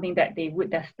something that they would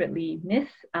desperately miss.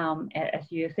 As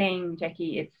you're saying,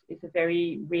 Jackie, it's a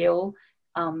very real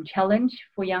challenge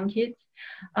for young kids.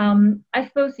 I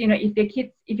suppose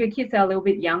if your kids are a little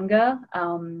bit younger,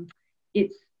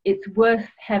 it's worth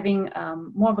having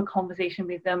more of a conversation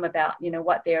with them about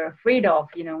what they're afraid of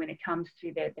when it comes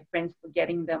to their friends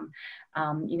forgetting them.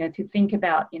 To think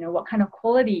about what kind of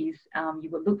qualities you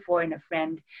would look for in a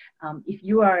friend. If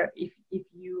you are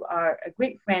a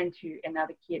great friend to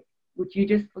another kid, would you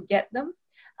just forget them?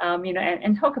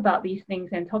 and talk about these things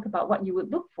and talk about what you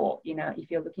would look for. If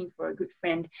you're looking for a good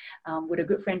friend, would a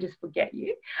good friend just forget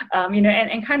you?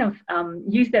 And kind of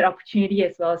use that opportunity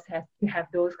as well as to have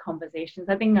those conversations.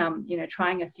 I think,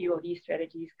 trying a few of these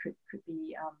strategies could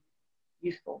be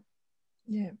useful.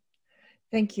 Yeah,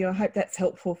 thank you. I hope that's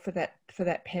helpful for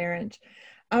that parent.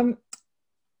 An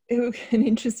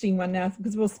interesting one now,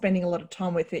 because we're spending a lot of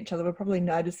time with each other. We're probably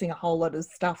noticing a whole lot of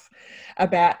stuff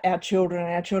about our children,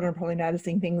 and our children are probably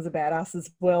noticing things about us as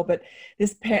well. But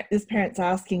this parent's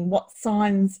asking, what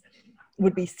signs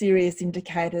would be serious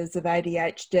indicators of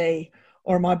ADHD,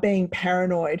 or am I being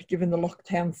paranoid given the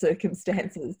lockdown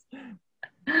circumstances?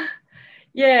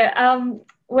 Yeah,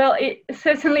 well, it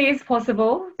certainly is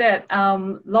possible that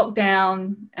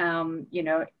lockdown,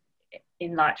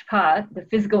 in large part, the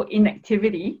physical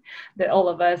inactivity that all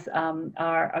of us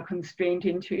are constrained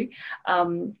into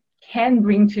can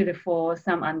bring to the fore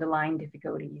some underlying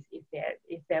difficulties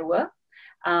if there were.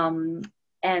 And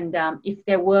if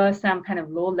there were some kind of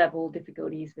low-level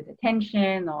difficulties with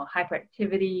attention or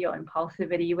hyperactivity or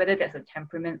impulsivity, whether that's a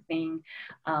temperament thing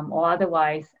or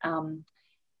otherwise,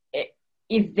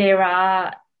 if there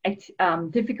are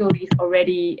difficulties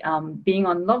already, being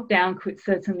on lockdown could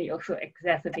certainly also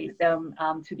exacerbate them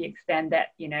to the extent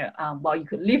that, while you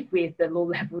could live with the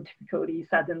low-level difficulties,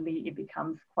 suddenly it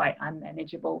becomes quite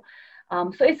unmanageable.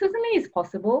 So it certainly is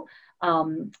possible.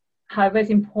 However, it's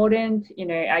important,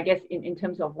 I guess in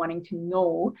terms of wanting to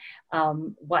know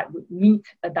what would meet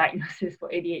a diagnosis for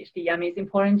ADHD. I mean, it's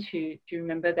important to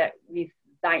remember that with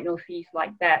diagnoses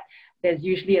like that, there's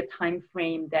usually a time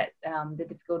frame that the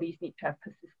difficulties need to have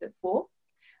persisted for.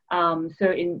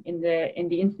 So in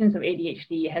the instance of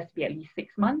ADHD, it has to be at least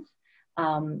 6 months.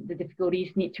 The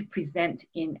difficulties need to present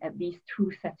in at least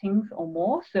 2 settings or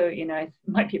more. So, it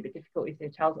might be a bit difficult if the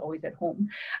child's always at home.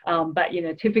 But,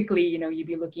 typically, you'd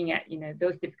be looking at,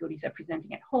 those difficulties are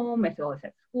presenting at home as well as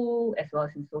at school, as well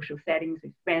as in social settings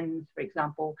with friends, for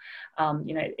example.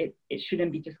 It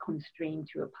shouldn't be just constrained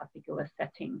to a particular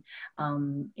setting,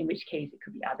 in which case it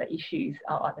could be other issues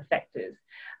or other factors.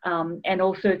 And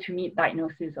also to meet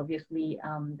diagnosis, obviously,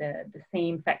 the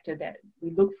same factor that we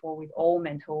look for with all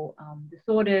mental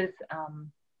disorders,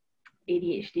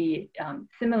 ADHD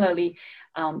similarly,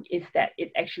 is that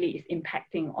it actually is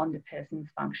impacting on the person's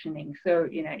functioning. So,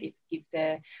 if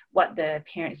what the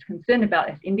parent is concerned about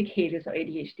as indicators of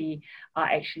ADHD are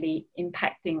actually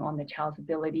impacting on the child's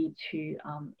ability to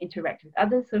interact with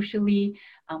others socially,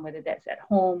 whether that's at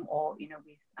home or, with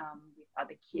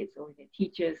other kids or with their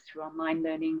teachers through online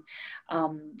learning,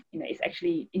 it's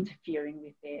actually interfering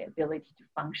with their ability to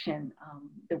function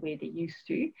the way they used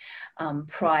to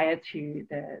prior to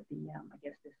the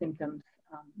symptoms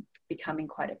becoming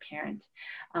quite apparent.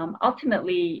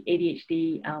 Ultimately,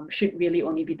 ADHD should really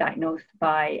only be diagnosed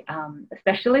by a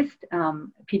specialist, a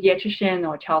pediatrician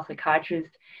or child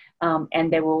psychiatrist,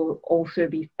 and there will also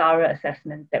be thorough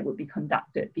assessments that would be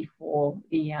conducted before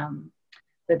the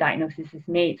diagnosis is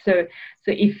made. So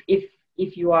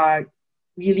if you are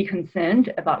really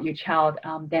concerned about your child,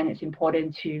 then it's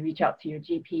important to reach out to your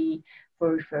GP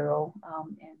for referral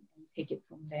and take it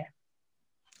from there.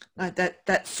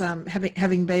 That's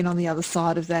having been on the other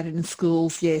side of that in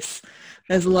schools. Yes,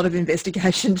 there's a lot of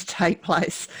investigation to take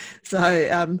place.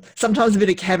 So sometimes a bit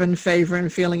of cabin fever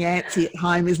and feeling antsy at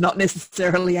home is not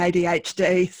necessarily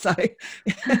ADHD. So,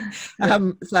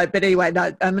 but anyway,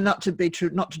 no, not to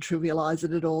trivialise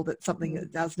it at all. That's something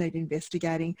that does need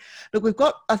investigating. Look,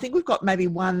 I think we've got maybe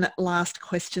one last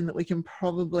question that we can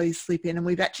probably slip in, and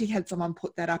we've actually had someone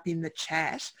put that up in the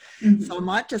chat. Mm-hmm. So I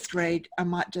might just read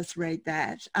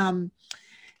that.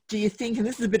 Do you think, and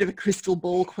this is a bit of a crystal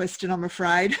ball question, I'm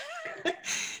afraid,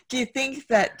 do you think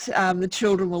that the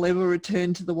children will ever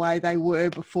return to the way they were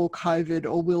before COVID,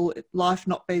 or will life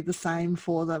not be the same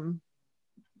for them?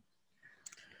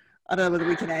 I don't know whether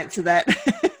we can answer that.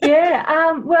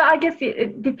 Yeah, well, I guess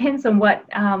it depends on what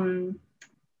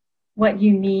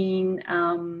you mean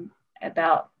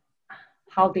about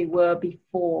how they were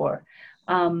before.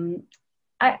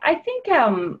 I think,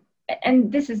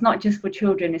 and this is not just for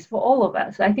children, it's for all of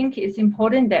us. I think it's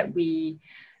important that we,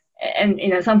 and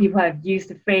some people have used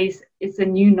the phrase, it's a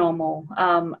new normal.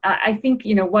 I think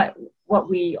what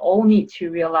we all need to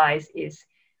realize is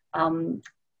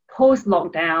post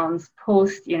lockdowns,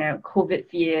 post COVID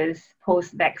fears,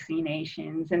 post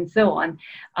vaccinations, and so on,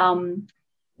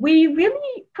 we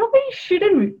really probably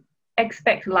shouldn't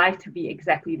expect life to be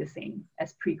exactly the same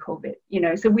as pre-COVID.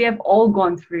 So we have all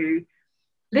gone through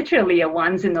literally a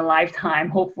once in a lifetime,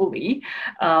 hopefully,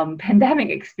 pandemic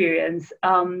experience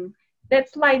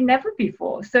that's like never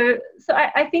before. So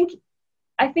I think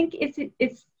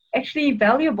it's actually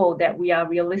valuable that we are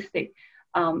realistic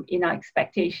in our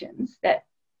expectations, that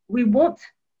we won't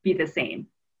be the same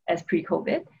as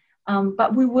pre-COVID,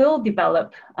 but we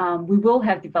will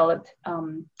have developed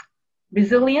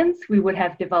resilience, we would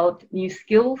have developed new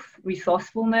skills,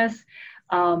 resourcefulness.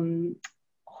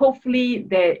 Hopefully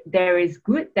there is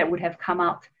good that would have come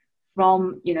out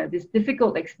from this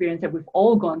difficult experience that we've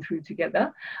all gone through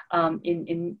together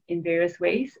in various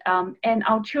ways. And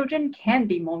our children can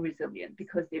be more resilient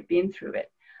because they've been through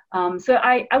it. So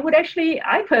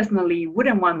I personally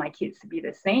wouldn't want my kids to be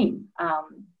the same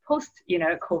post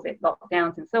COVID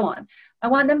lockdowns and so on. I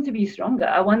want them to be stronger.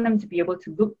 I want them to be able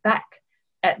to look back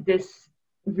at this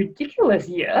ridiculous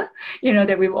year,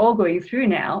 that we're all going through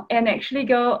now, and actually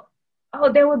go,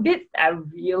 oh, there were bits I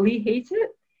really hated,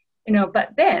 but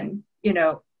then,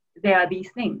 there are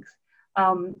these things.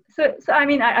 So I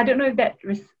mean, I don't know if that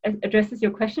addresses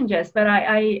your question, Jess, but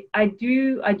I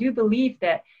do believe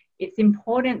that it's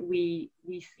important we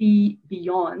see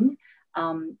beyond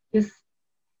just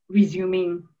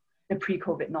resuming the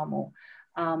pre-COVID normal,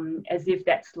 as if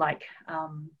that's like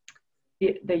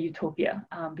the utopia,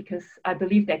 because I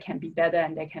believe there can be better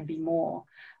and there can be more,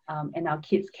 and our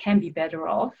kids can be better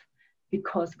off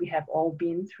because we have all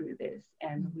been through this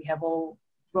and we have all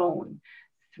grown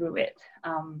through it.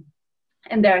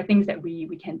 And there are things that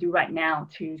we can do right now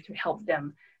to help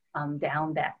them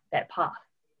down that path.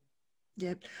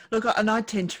 Yeah, look, and I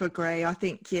tend to agree. I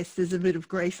think, yes, there's a bit of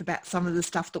grief about some of the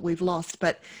stuff that we've lost,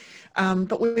 but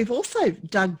we've also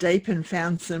dug deep and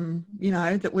found some,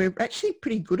 that we're actually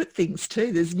pretty good at things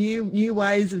too. There's new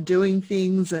ways of doing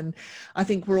things, and I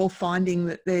think we're all finding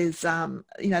that there's,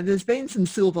 there's been some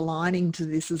silver lining to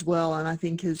this as well. And I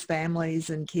think as families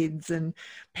and kids and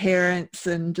parents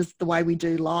and just the way we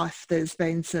do life, there's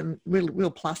been some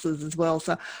real pluses as well.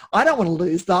 So I don't want to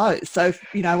lose those. So,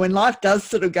 when life does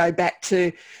sort of go back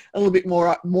to a little bit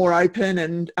more open,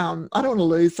 and I don't want to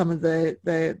lose some of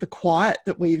the quiet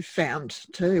that we've found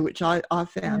too, which I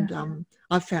found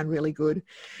I've found really good.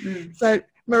 So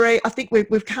Maree, I think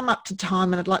we've come up to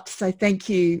time, and I'd like to say thank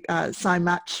you so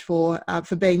much for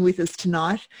being with us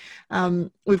tonight.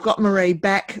 We've got Maree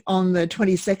back on the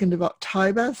 22nd of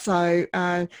October, so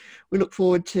we look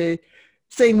forward to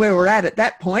seeing where we're at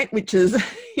that point, which is,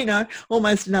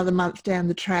 almost another month down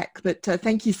the track. But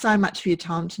thank you so much for your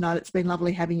time tonight. It's been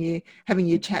lovely having you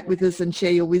chat with us and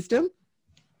share your wisdom.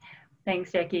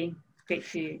 Thanks, Jackie. Great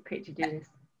to do this.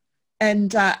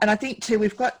 And I think too,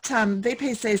 we've got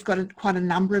VPC's got quite a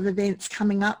number of events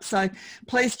coming up, so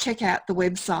please check out the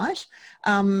website.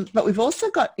 But we've also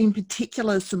got, in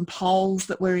particular, some polls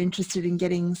that we're interested in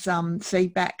getting some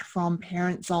feedback from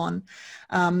parents on.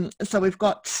 So we've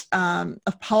got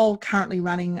a poll currently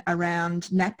running around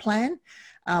NAPLAN.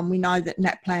 We know that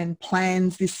NAPLAN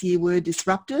plans this year were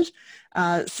disrupted.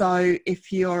 So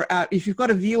if you've got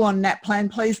a view on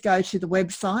NAPLAN, please go to the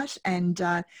website and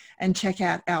check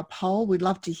out our poll. We'd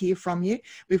love to hear from you.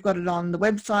 We've got it on the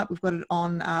website. We've got it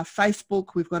on Facebook.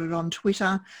 We've got it on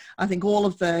Twitter. I think all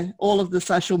of the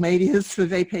social medias for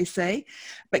VPC.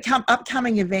 But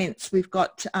upcoming events, we've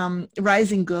got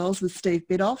Raising Girls with Steve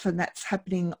Bidoff, and that's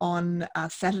happening on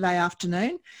Saturday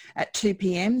afternoon at 2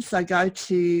 p.m. So go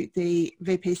to the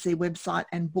VPC website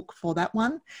and book for that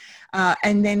one.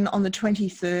 And then on the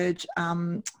 23rd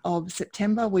of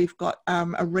September, we've got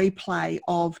a replay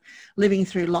of Living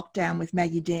Through Lockdown with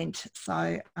Maggie Dent.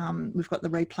 So we've got the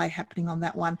replay happening on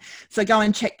that one. So go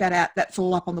and check that out. That's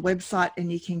all up on the website,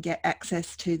 and you can get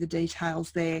access to the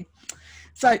details there.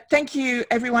 So thank you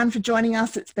everyone for joining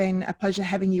us. It's been a pleasure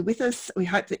having you with us. We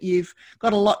hope that you've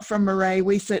got a lot from Maree.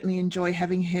 We certainly enjoy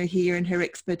having her here and her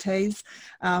expertise,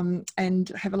 and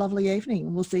have a lovely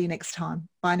evening. We'll see you next time.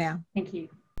 Bye now. Thank you.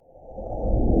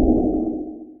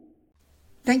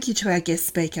 Thank you to our guest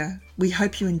speaker. We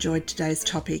hope you enjoyed today's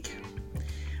topic.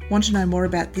 Want to know more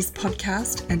about this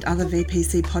podcast and other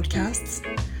VPC podcasts?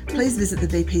 Please visit the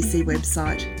VPC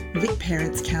website,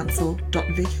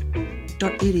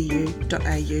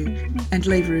 vicparentscouncil.vic.edu.au, and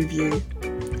leave a review.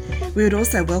 We would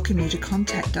also welcome you to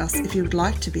contact us if you would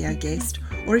like to be our guest,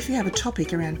 or if you have a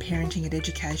topic around parenting and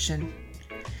education.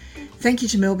 Thank you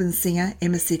to Melbourne singer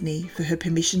Emma Sidney for her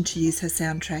permission to use her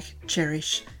soundtrack,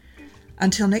 Cherish.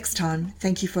 Until next time,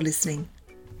 thank you for listening.